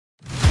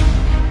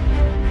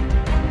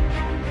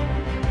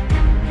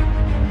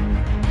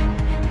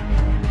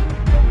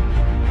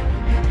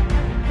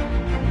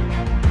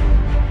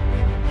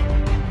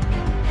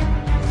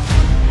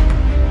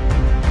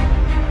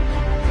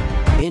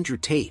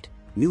Tate,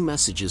 new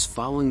messages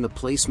following the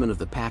placement of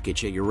the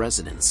package at your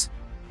residence.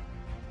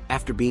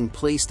 After being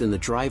placed in the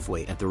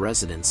driveway at the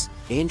residence,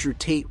 Andrew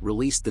Tate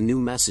released the new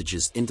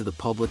messages into the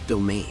public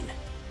domain.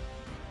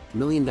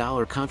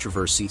 Million-dollar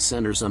controversy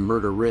centers on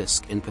murder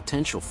risk and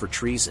potential for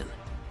treason.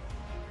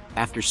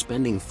 After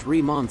spending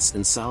 3 months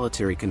in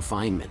solitary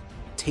confinement,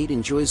 Tate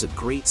enjoys a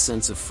great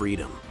sense of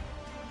freedom.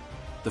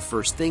 The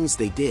first things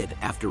they did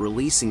after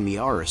releasing the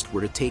artist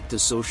were to take to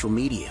social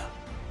media.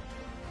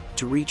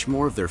 To reach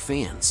more of their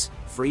fans,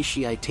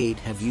 Tristan and Tate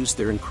have used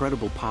their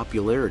incredible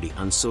popularity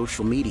on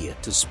social media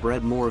to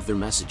spread more of their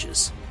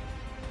messages.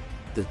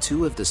 The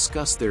two have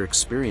discussed their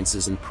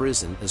experiences in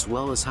prison as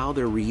well as how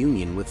their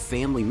reunion with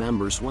family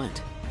members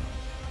went.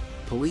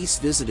 Police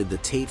visited the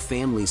Tate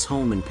family's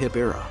home in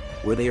Pipera,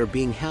 where they are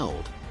being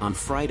held, on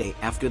Friday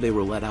after they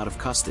were let out of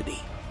custody.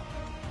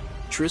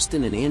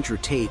 Tristan and Andrew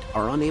Tate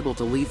are unable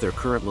to leave their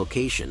current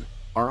location,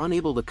 are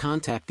unable to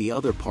contact the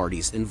other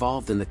parties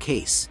involved in the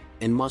case,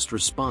 and must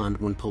respond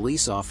when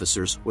police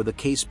officers or the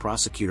case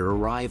prosecutor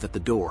arrive at the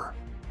door.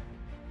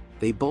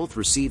 They both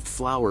received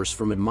flowers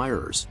from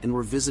admirers and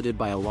were visited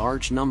by a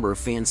large number of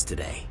fans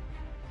today.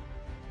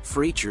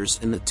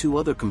 Frachers and the 2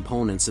 other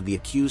components of the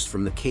accused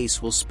from the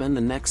case will spend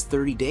the next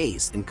 30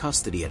 days in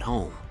custody at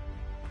home.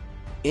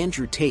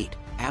 Andrew Tate,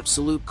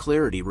 absolute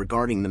clarity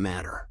regarding the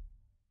matter.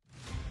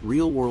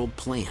 Real-world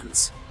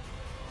plans.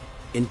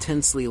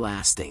 Intensely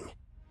lasting.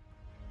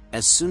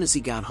 As soon as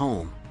he got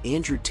home,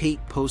 Andrew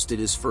Tate posted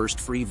his first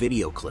free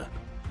video clip.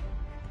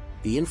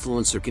 The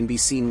influencer can be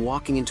seen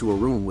walking into a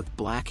room with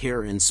black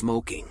hair and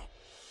smoking.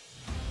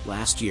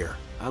 Last year,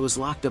 I was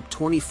locked up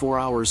 24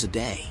 hours a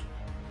day.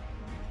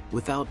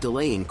 Without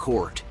delay in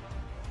court.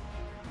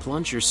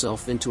 Plunge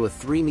yourself into a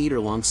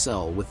 3-meter-long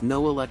cell with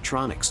no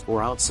electronics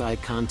or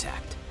outside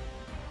contact.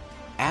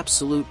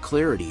 Absolute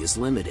clarity is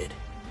limited.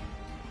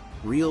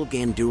 Real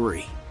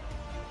Ganduri.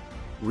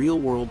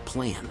 Real-world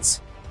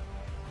plans.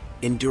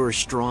 Endure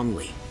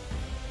strongly.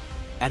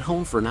 At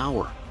home for an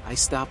hour, I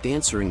stopped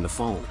answering the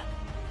phone.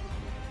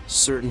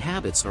 Certain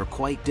habits are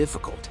quite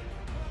difficult.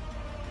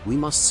 We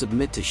must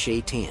submit to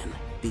Shaitan,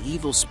 the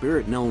evil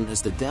spirit known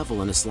as the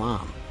devil in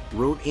Islam,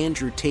 wrote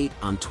Andrew Tate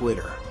on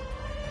Twitter.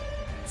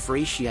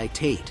 Tristan and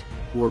Tate,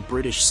 who are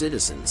British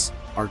citizens,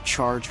 are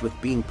charged with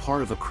being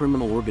part of a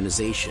criminal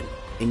organization,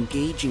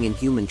 engaging in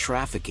human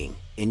trafficking,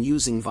 and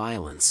using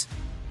violence.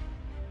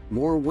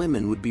 More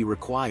women would be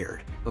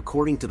required,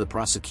 according to the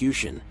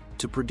prosecution,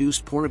 to produce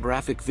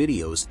pornographic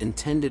videos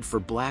intended for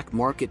black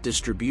market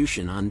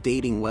distribution on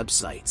dating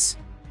websites.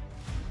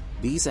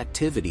 These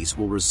activities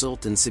will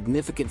result in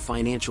significant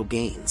financial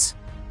gains.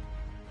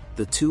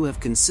 The two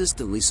have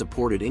consistently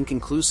supported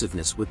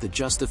inconclusiveness with the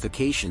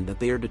justification that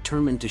they are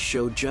determined to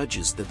show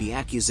judges that the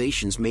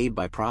accusations made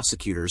by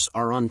prosecutors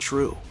are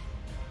untrue.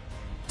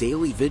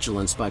 Daily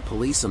vigilance by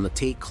police on the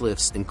Tate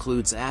Cliffs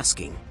includes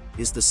asking,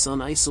 is the sun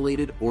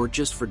isolated or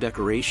just for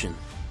decoration?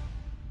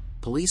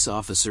 Police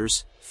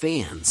officers,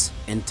 fans,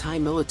 and Thai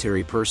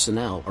military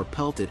personnel are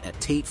pelted at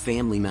Tate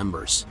family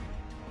members.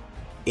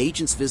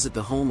 Agents visit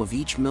the home of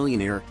each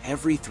millionaire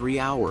every 3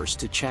 hours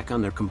to check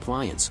on their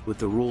compliance with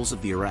the rules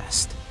of the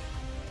arrest.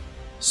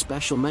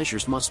 Special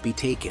measures must be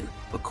taken,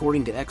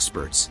 according to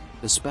experts,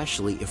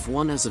 especially if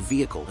one has a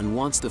vehicle and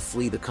wants to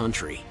flee the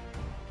country.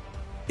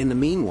 In the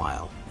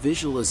meanwhile,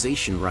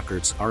 visualization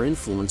records are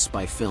influenced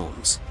by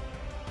films.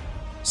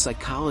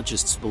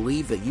 Psychologists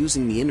believe that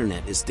using the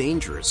internet is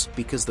dangerous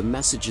because the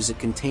messages it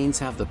contains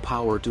have the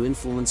power to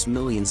influence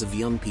millions of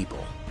young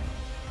people.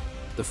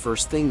 The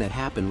first thing that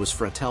happened was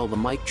Fratel the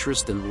Mike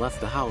Tristan left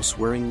the house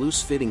wearing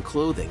loose-fitting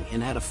clothing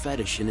and had a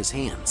fetish in his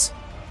hands.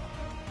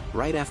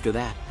 Right after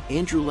that,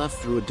 Andrew left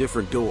through a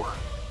different door.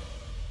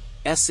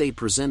 Essay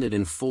presented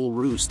in full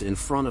roost in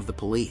front of the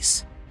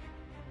police.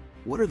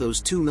 What are those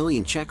 2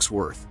 million checks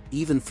worth,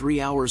 even 3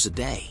 hours a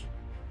day?